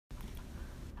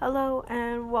Hello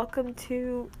and welcome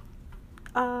to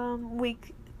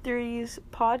week 3's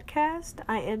podcast.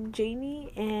 I am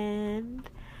Jamie and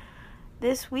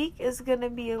this week is going to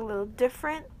be a little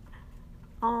different.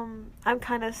 I'm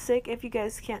kind of sick if you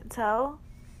guys can't tell.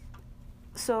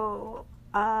 So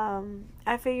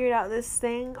I figured out this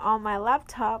thing on my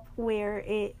laptop where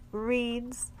it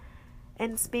reads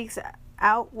and speaks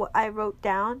out what I wrote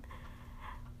down.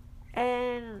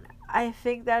 And I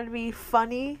think that'd be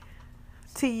funny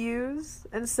to use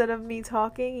instead of me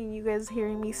talking and you guys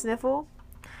hearing me sniffle.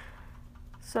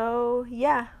 So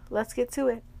yeah, let's get to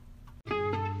it.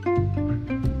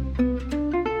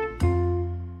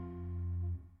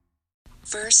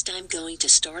 First, I'm going to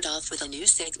start off with a new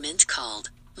segment called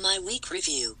My Week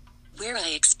Review, where I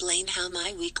explain how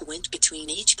my week went between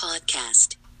each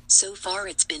podcast. So far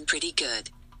it's been pretty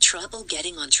good. Trouble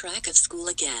getting on track of school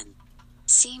again.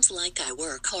 Seems like I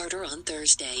work harder on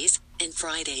Thursdays, and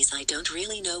Fridays I don't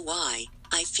really know why.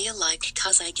 I feel like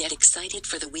 'cause I get excited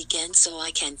for the weekend so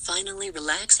I can finally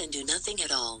relax and do nothing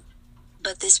at all.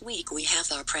 But this week we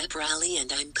have our prep rally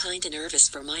and I'm kinda nervous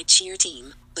for my cheer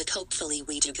team, but hopefully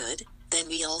we do good. Then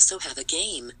we also have a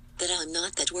game that I'm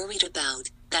not that worried about.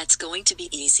 That's going to be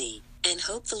easy, and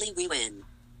hopefully we win.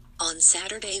 On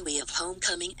Saturday we have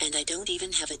homecoming and I don't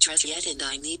even have a dress yet and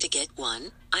I need to get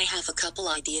one. I have a couple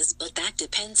ideas but that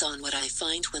depends on what I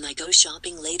find when I go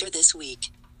shopping later this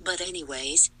week. But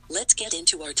anyways, let's get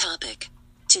into our topic.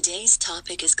 Today's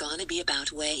topic is gonna be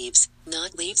about waves,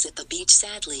 not waves at the beach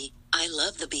sadly. I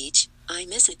love the beach, I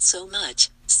miss it so much,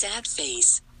 sad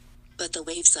face. But the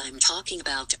waves I'm talking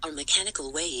about are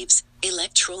mechanical waves,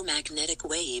 electromagnetic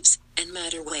waves, and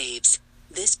matter waves.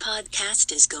 This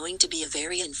podcast is going to be a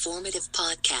very informative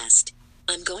podcast.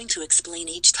 I'm going to explain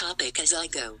each topic as I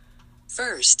go.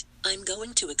 First, I'm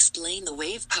going to explain the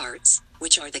wave parts,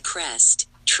 which are the crest,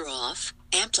 trough,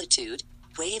 amplitude,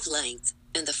 wavelength,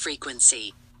 and the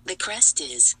frequency. The crest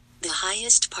is the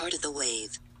highest part of the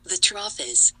wave. The trough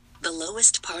is the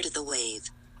lowest part of the wave.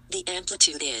 The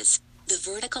amplitude is the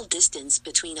vertical distance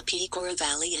between a peak or a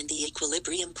valley and the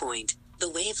equilibrium point. The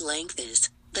wavelength is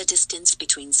the distance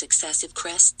between successive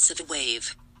crests of a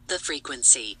wave. The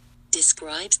frequency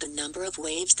describes the number of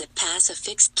waves that pass a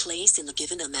fixed place in a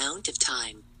given amount of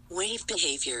time. Wave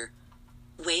behavior.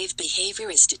 Wave behavior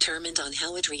is determined on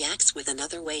how it reacts with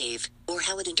another wave, or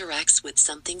how it interacts with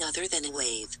something other than a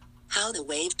wave. How the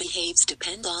wave behaves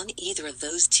depend on either of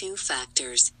those two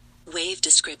factors. Wave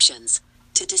descriptions.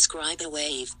 To describe a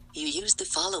wave, you use the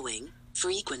following: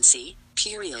 frequency,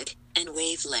 period, and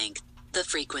wavelength. The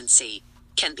frequency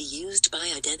can be used by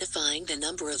identifying the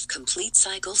number of complete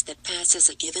cycles that passes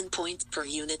a given point per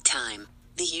unit time.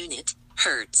 The unit,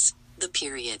 hertz. The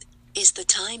period is the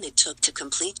time it took to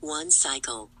complete one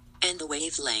cycle. And the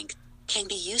wavelength can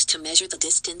be used to measure the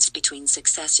distance between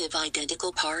successive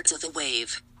identical parts of a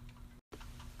wave.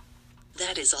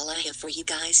 That is all I have for you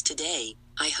guys today.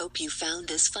 I hope you found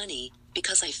this funny,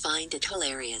 because I find it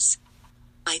hilarious.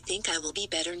 I think I will be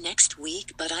better next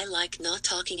week, but I like not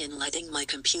talking and letting my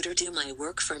computer do my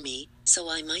work for me, so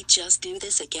I might just do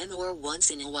this again or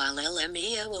once in a while.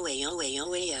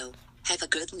 LMAO. Have a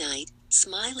good night,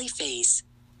 smiley face.